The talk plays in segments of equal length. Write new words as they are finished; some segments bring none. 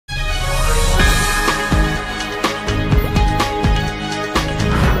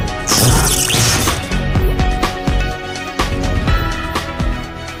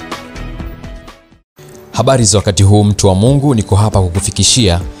Habari za wakati huu mtu wa Mungu, niko hapa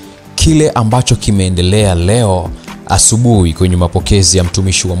kukufikishia kile ambacho kimeendelea leo asubuhi kwenye mapokezi ya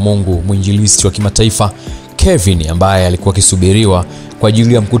mtumishi wa Mungu, mwinjilisti wa kimataifa Kevin, ambaye alikuwa akisubiriwa kwa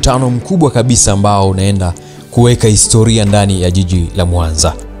ajili ya mkutano mkubwa kabisa ambao unaenda kuweka historia ndani ya jiji la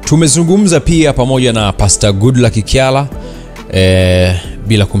Mwanza. Tumezungumza pia pamoja na Pastor Goodluck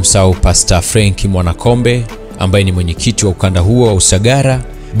bila kumsahau Pastor Frank Mwanakombe ambaye ni mwenyekiti wa ukanda huo wa Usagara,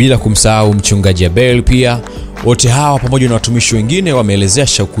 bila kumsahau Mcha Abel pia. Wote hawa pamoja na watumishi wengine wameelezea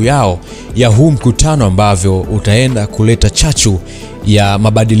shauku yao ya huu mkutano ambavyo utaenda kuleta chachu ya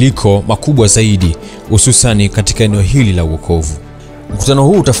mabadiliko makubwa zaidi, hususan katika eneo hili la wokovu. Mkutano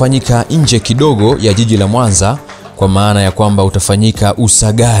huu utafanyika nje kidogo ya jiji la Mwanza, kwa maana ya kwamba utafanyika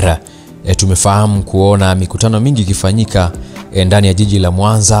Usagara. Tumefahamu kuona mikutano mingi ikifanyika ndani ya jiji la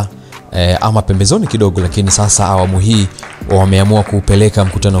Mwanza ama pembezoni kidogo, lakini sasa awamu hii wameamua kuupeleka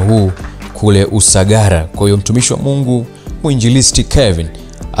mkutano huu kule Usagara. Kwa hiyo mtumishi wa Mungu mwinjilisti Kevin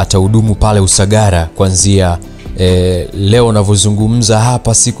atahudumu pale Usagara kuanzia leo ninavyozungumza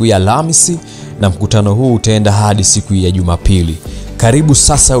hapa siku ya Alhamisi, na mkutano huu utaenda hadi siku ya Jumapili. Karibu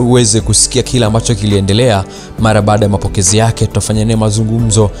sasa uweze kusikia kila ambacho kiliendelea mara baada ya mapokezi yake. Tutafanya naye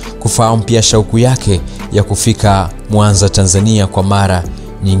mazungumzo kufahamu pia shauku yake ya kufika Mwanza, Tanzania kwa mara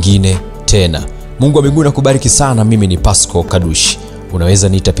nyingine tena. Mungu wa mbinguni akubariki sana. Mimi ni Pastor Kadushi, unaweza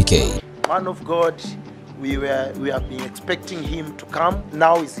niita PK. Man of God, we have been expecting him to come.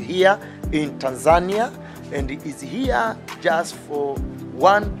 Now he's here in Tanzania, and he is here just for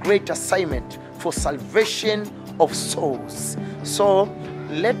one great assignment, for salvation of souls. So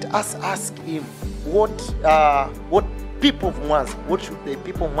let us ask him what people of Mwanza, what should the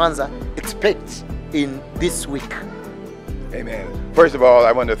people of Mwanza expect in this week? Amen. First of all,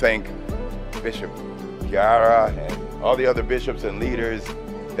 I want to thank Bishop Kiara and all the other bishops and leaders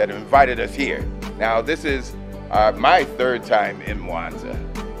that have invited us here. Now, this is my third time in Mwanza,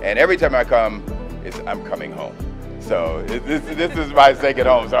 and every time I come, I'm coming home. So this is my second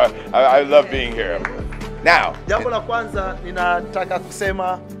home. So I love being here. Now, jambo la kwanza ninataka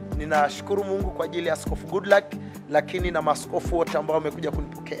kusema, ninashukuru Mungu kwa ajili ya Askofu Goodluck, lakini na maaskofu wote ambao wamekuja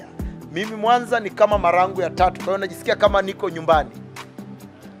kunipokea. Mimi Mwanza ni kama marangu ya tatu, kwa hiyo najisikia kama niko nyumbani.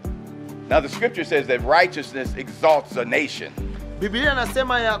 Now the scripture says that righteousness exalts a nation. Biblia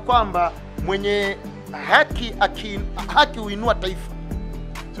inasema ya kwamba mwenye haki huinua taifa.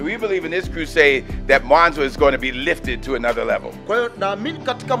 So we believe in this crusade that Mwanza is going to be lifted to another level. Kwa hiyo naamini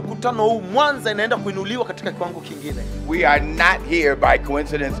katika mkutano huu Mwanza inaenda kuinuliwa katika kiwango kingine. We are not here by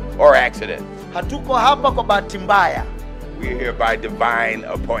coincidence or accident. Hatuko hapa kwa bahati mbaya. We are here by divine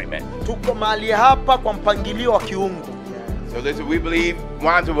appointment. Tuko mahali hapa kwa mpangilio wa kiungu. So listen, we believe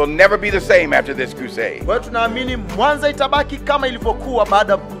Mwanza will never be the same after this crusade. Kwa hiyo tunaamini Mwanza itabaki kama ilivyokuwa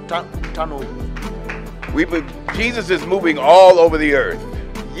baada ya mkutano huu. We believe Jesus is moving all over the earth.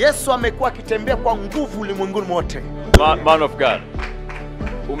 Yesu amekuwa akitembea kwa nguvu ulimwenguni mote. Man of God,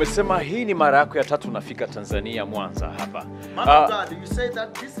 umesema hii ni mara yako ya tatu unafika Tanzania, Mwanza hapa. Man of God, you say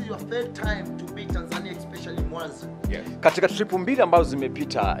that this is your third time to be Tanzania, especially Mwanza. Yes. Katika trip mbili ambazo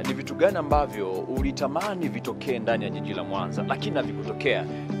zimepita, ni vitu gani ambavyo ulitamani vitokee ndani ya jiji la Mwanza lakini havikutokea?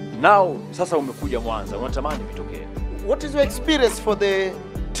 Now sasa umekuja Mwanza, unatamani vitokee. What is your experience for the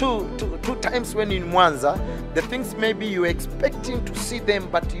two times when in Mwanza? The things maybe you were expecting to see them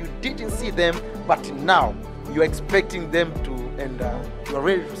but you didn't see them, but now you're expecting them to, and you're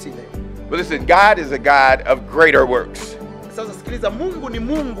ready to see them. But listen, God is a God of greater works. Sasa sikiliza, Mungu ni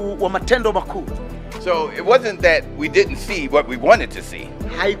Mungu wa matendo makuu. So it wasn't that we didn't see what we wanted to see.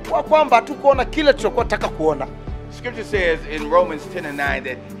 Haikuwa kwamba hatukuona kile tulichokuwa tunataka kuona. Scripture says in Romans 10:9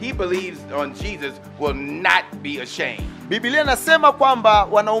 that he believes on Jesus will not be ashamed. Biblia inasema kwamba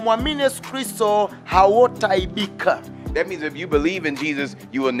wanaomwamini Yesu Kristo hawataibika. That means if you believe in Jesus,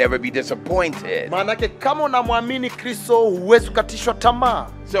 you will never be disappointed. Maana yake kama unamwamini Kristo huwezi kukatishwa tamaa.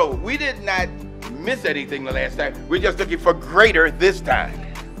 So we did not miss anything the last time. We're just looking for greater this time.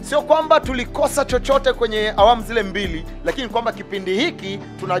 Sio kwamba tulikosa chochote kwenye awamu zile mbili, lakini kwamba kipindi hiki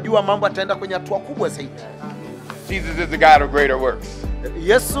tunajua mambo yataenda kwenye hatua kubwa zaidi. Jesus is the God of greater works.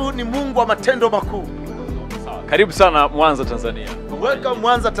 Yesu ni Mungu wa matendo makuu. Karibu sana Mwanza, Tanzania. Welcome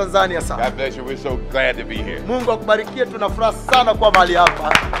Mwanza, Tanzania sana. God bless you. We're so glad to be here. Mungu akubarikie, tunafurahi sana kwa mahali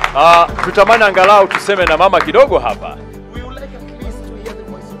hapa. Tutamani angalau tuseme na mama kidogo hapa. We would like at least to hear the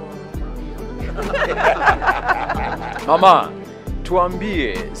voice of Mama,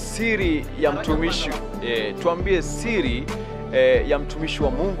 tuambie siri ya mtumishi, tuambie siri ya mtumishi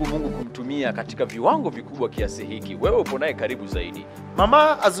wa Mungu kumtumia katika viwango vikubwa kiasi hiki. Wewe upo naye karibu zaidi.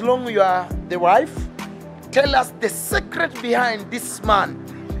 Mama, as long you are the wife, tell us the secret behind this man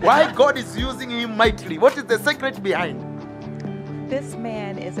Why God is using him mightily? What is the secret behind? This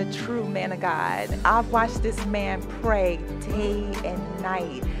man is a true man of God. I've watched this man pray day and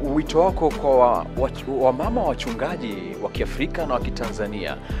night. Wito wako kwa wamama wachungaji wa Kiafrika na wa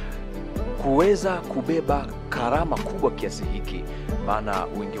Kitanzania kuweza kubeba karama kubwa kiasi hiki, maana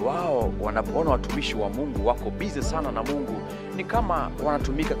wengi wao wanapoona watumishi wa Mungu wako busy sana na Mungu, ni kama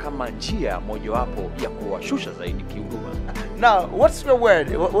wanatumika kama njia mojawapo ya kuwashusha zaidi kihuduma. Now, what's your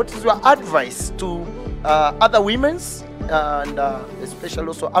word? What is your advice to other women's and especially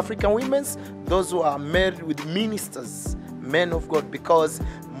also African women's, those who are married with ministers, men of God? Because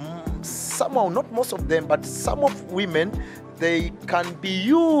somehow, not most of them, but some of women, they can be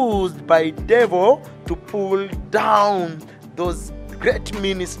used by devil to pull down those great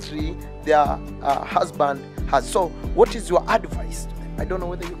ministry their husband has. So what is your advice to them? I don't know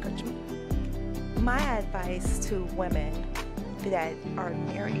whether you catch me. My advice to women that are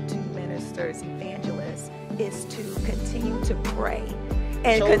married to ministers, evangelists, is to continue to pray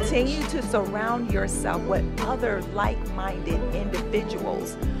and continue to surround yourself with other like-minded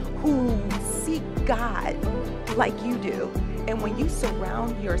individuals who seek God like you do. And when you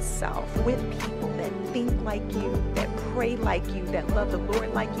surround yourself with people that think like you, that pray like you, that love the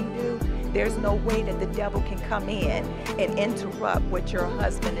Lord like you do, there's no way that the devil can come in and interrupt what your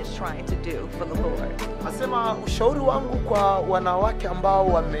husband is trying to do for the Lord. Nasema ushauri wangu kwa wanawake ambao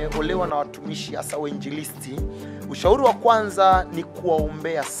wameolewa na watumishi hasa wainjilisti, ushauri wa kwanza ni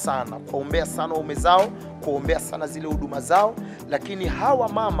kuwaombea sana waume zao, kuombea sana zile huduma zao, lakini hawa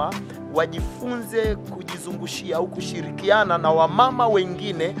mama wajifunze kujizungushia au kushirikiana na wamama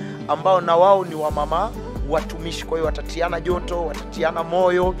wengine ambao na wao ni wamama watumishi. Kwa hiyo watatiana joto, watatiana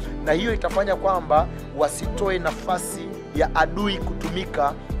moyo, na hiyo itafanya kwamba wasitoe nafasi ya adui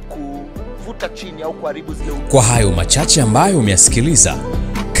kutumika kuvuta chini au kuharibu zile huduma. Kwa hayo machache ambayo umeyasikiliza,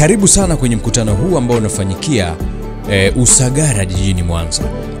 karibu sana kwenye mkutano huu ambao unafanyikia Usagara jijini Mwanza.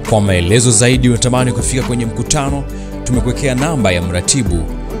 Kwa maelezo zaidi unatamani kufika kwenye mkutano, tumekuwekea namba ya mratibu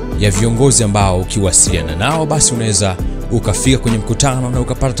ya viongozi ambao ukiwasiliana nao basi unaweza ukafika kwenye mkutano na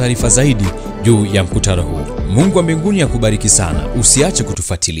ukapata taarifa zaidi juu ya mkutano huu. Mungu wa mbinguni akubariki sana. Usiache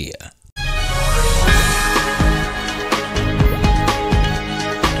kutufuatilia.